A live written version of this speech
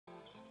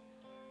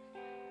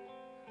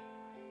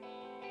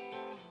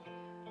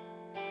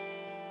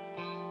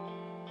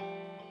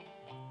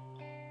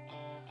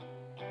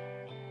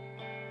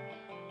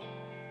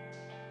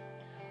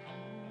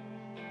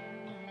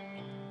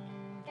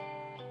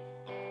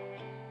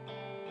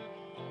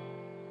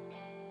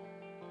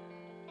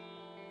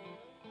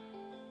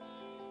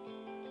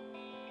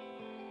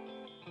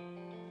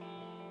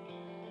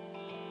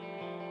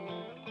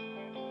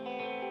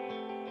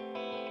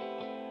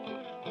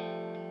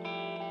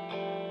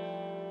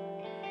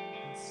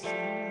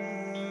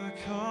The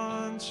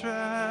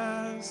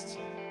contrast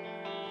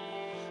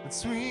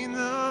between the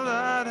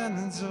light and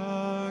the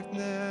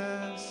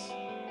darkness.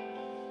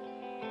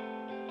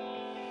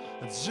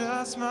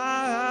 Adjust my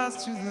eyes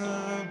to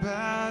the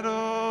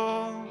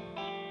battle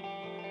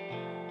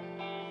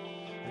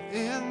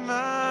in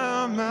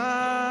my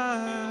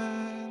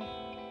mind.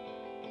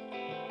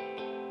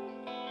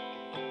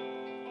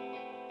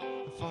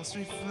 False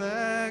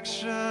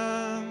reflections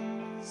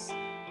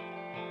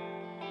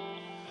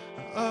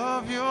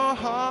of your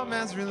heart,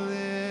 man's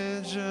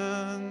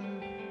religion.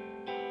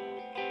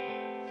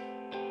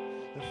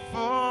 It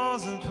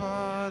falls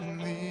apart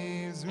and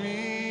leaves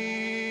me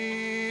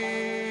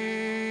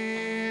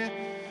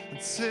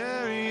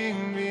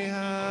tearing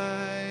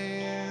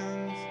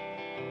behind.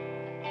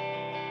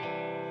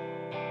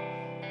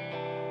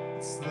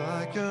 It's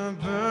like a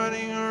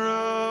burning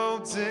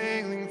rope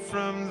dangling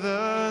from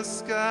the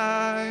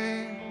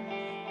sky.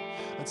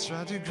 I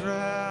tried to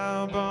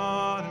grab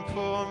on and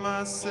pull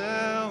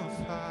myself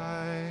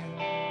high,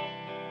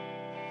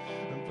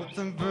 but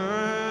the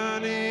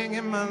burning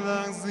in my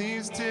lungs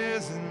leaves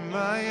tears in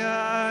my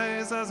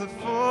eyes as I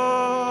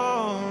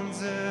fall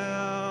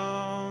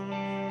down.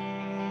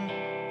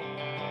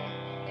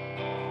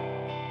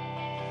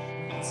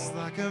 It's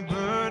like a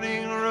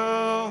burning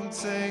rope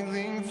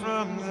dangling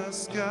from the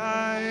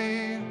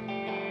sky.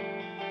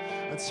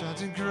 I tried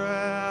to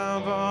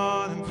grab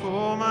on and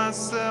pull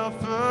myself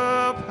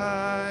up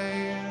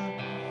high,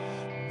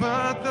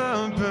 but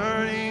the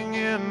burning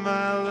in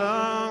my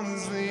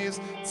lungs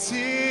leaves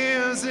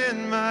tears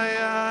in my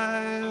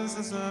eyes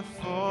as I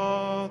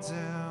fall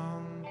down.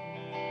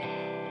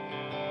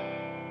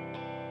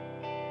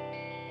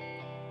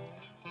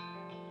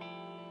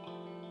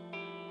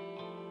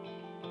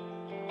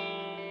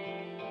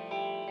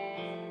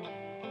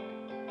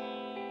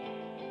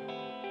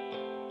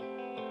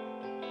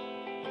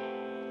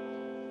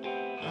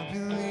 I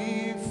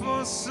believed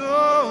for so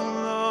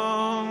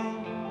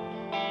long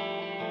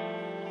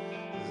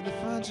that if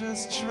I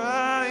just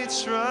try,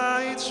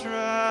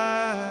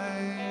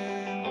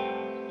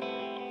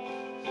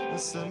 I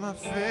set my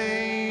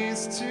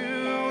face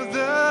to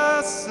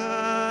the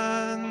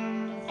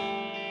sun,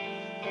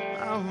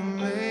 I will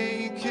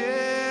make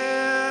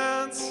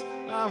it,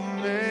 I will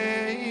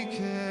make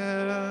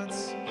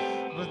it,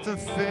 but the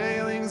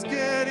failing's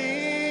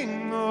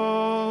getting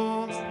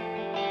old.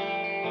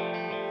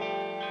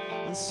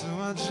 And so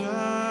I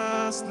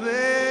just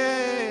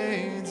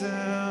lay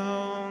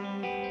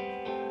down,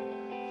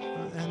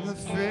 and the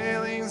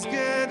failing's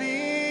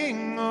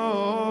getting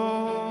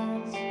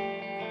old.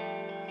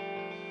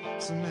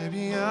 So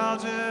maybe I'll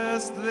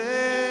just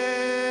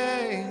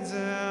lay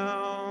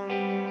down,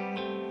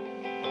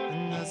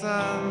 and as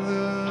I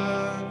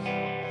look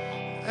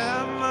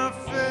at my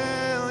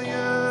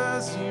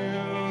failures, you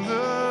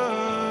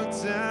look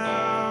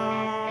down.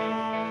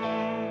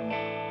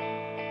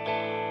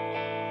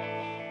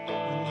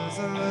 As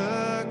I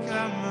look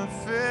at my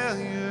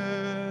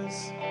failures,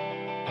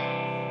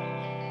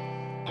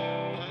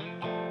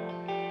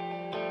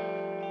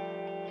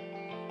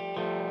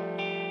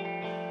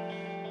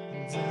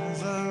 and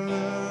as I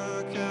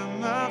look at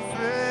my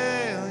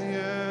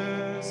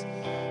failures,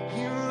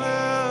 you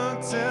look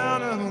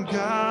down. Oh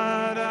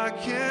God, I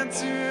can't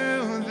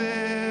do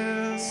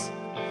this.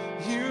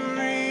 You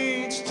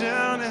reach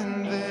down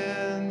and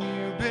then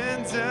you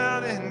bend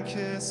down and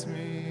kiss me.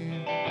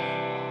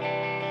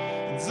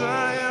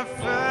 I have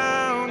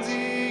found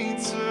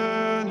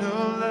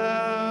eternal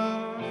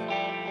love,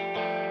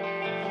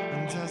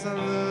 and as I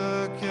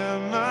look at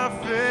my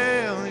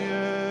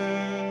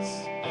failures,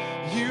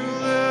 you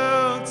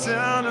look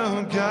down.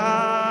 Oh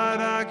God,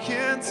 I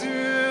can't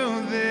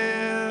do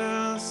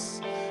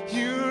this.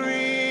 You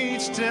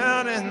reach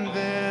down and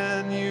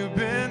then you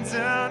bend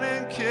down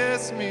and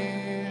kiss me,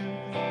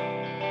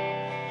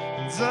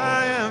 and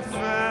I have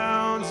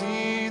found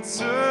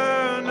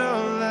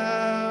eternal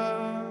love.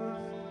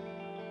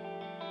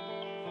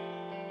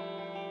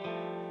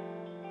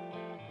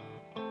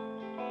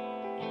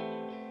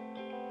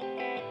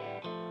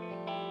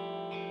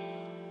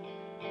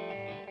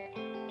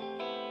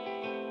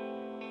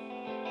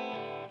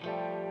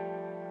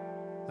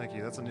 Thank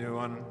you. That's a new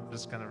one.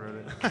 Just kind of wrote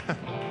it.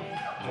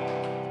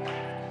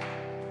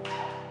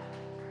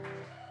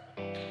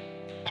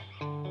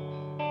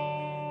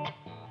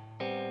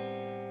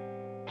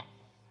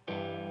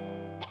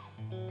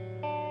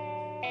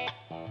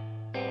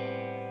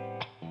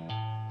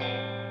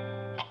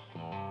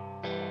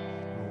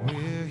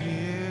 We're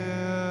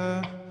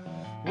here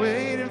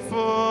waiting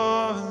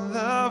for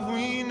love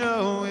we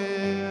know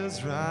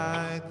is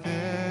right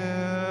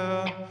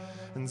there.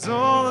 And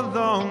all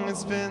along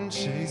it's been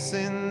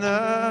chasing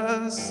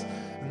us,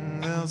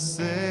 and they'll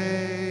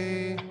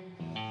say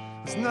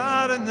it's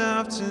not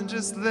enough to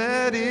just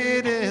let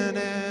it in,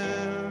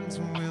 and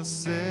we'll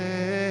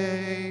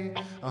say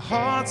our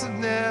hearts have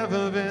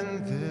never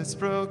been this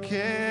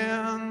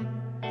broken.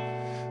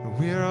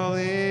 We're all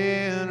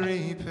in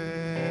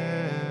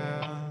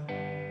repair.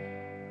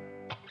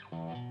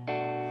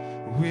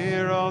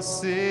 We're we're all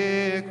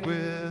sick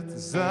with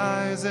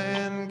desires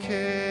and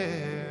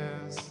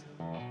cares,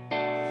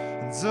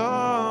 and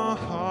our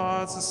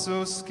hearts are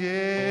so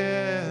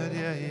scared,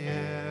 yeah,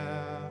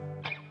 yeah.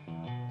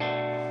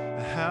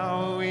 How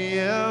will we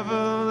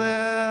ever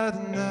let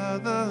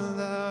another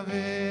love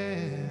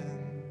in?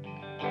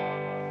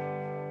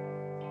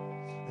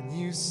 And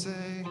you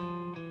say,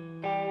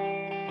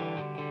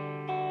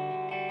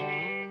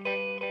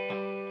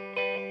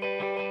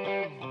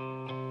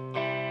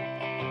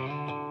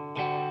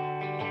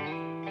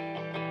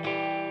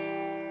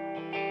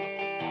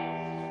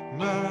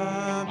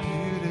 my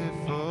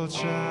beautiful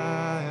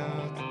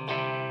child,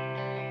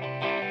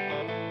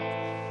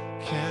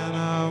 can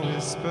I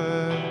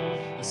whisper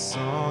a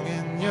song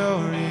in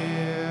your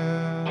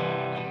ear?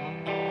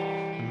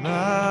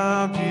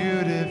 My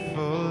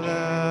beautiful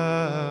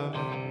love,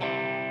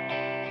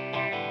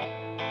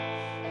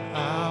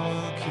 I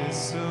will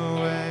kiss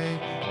away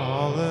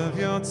all of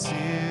your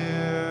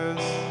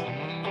tears,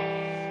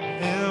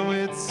 and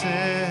with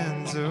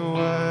tender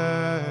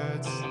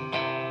words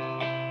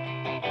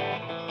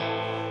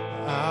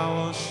I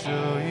will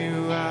show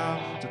you how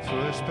to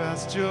push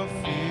past your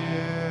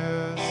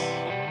fears,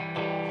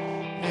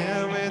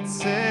 and with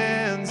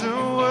tender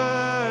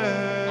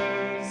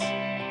words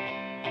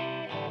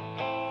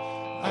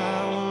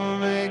I will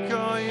make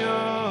all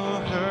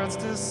your hurts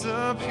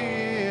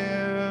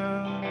disappear.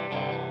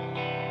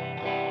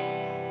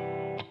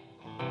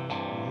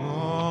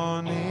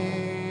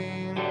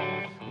 Morning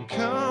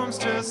comes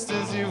just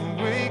as you're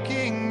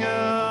waking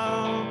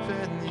up,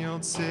 and you'll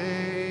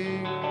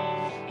take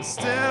a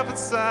step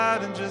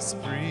outside and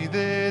just breathe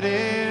it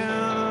in.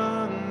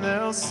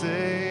 They'll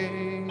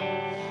say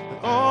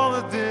that all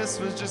of this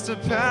was just a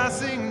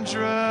passing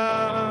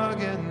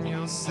drug, and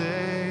you'll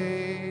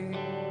say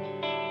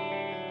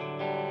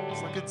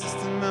it's like a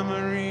distant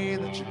memory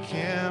that you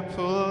can't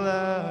pull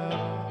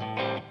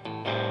out,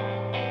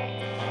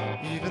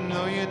 even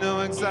though you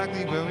know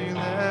exactly where we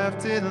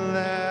left it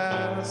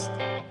last.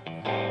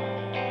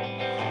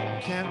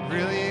 Can't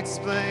really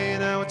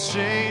explain how it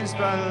changed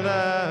by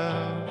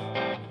love,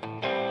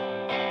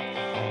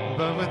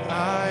 but with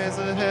eyes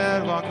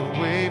ahead, walk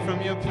away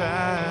from your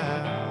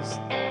past.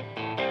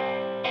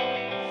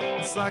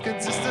 It's like a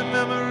distant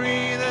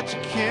memory that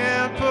you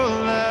can't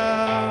pull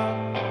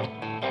out,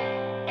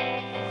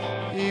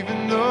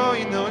 even though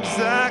you know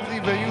exactly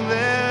where you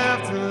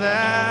left it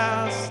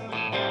last.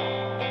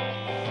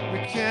 We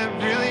can't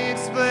really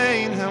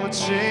explain how it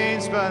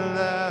changed by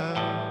love.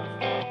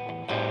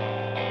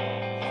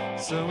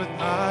 So with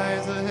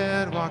eyes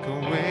ahead, walk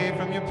away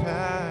from your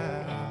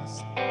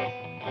past.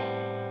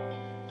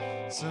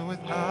 So with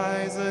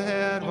eyes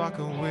ahead, walk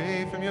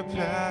away from your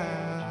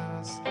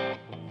past.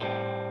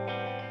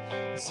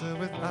 So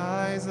with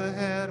eyes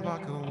ahead,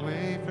 walk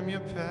away from your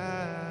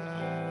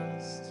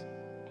past.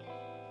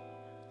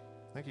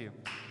 Thank you.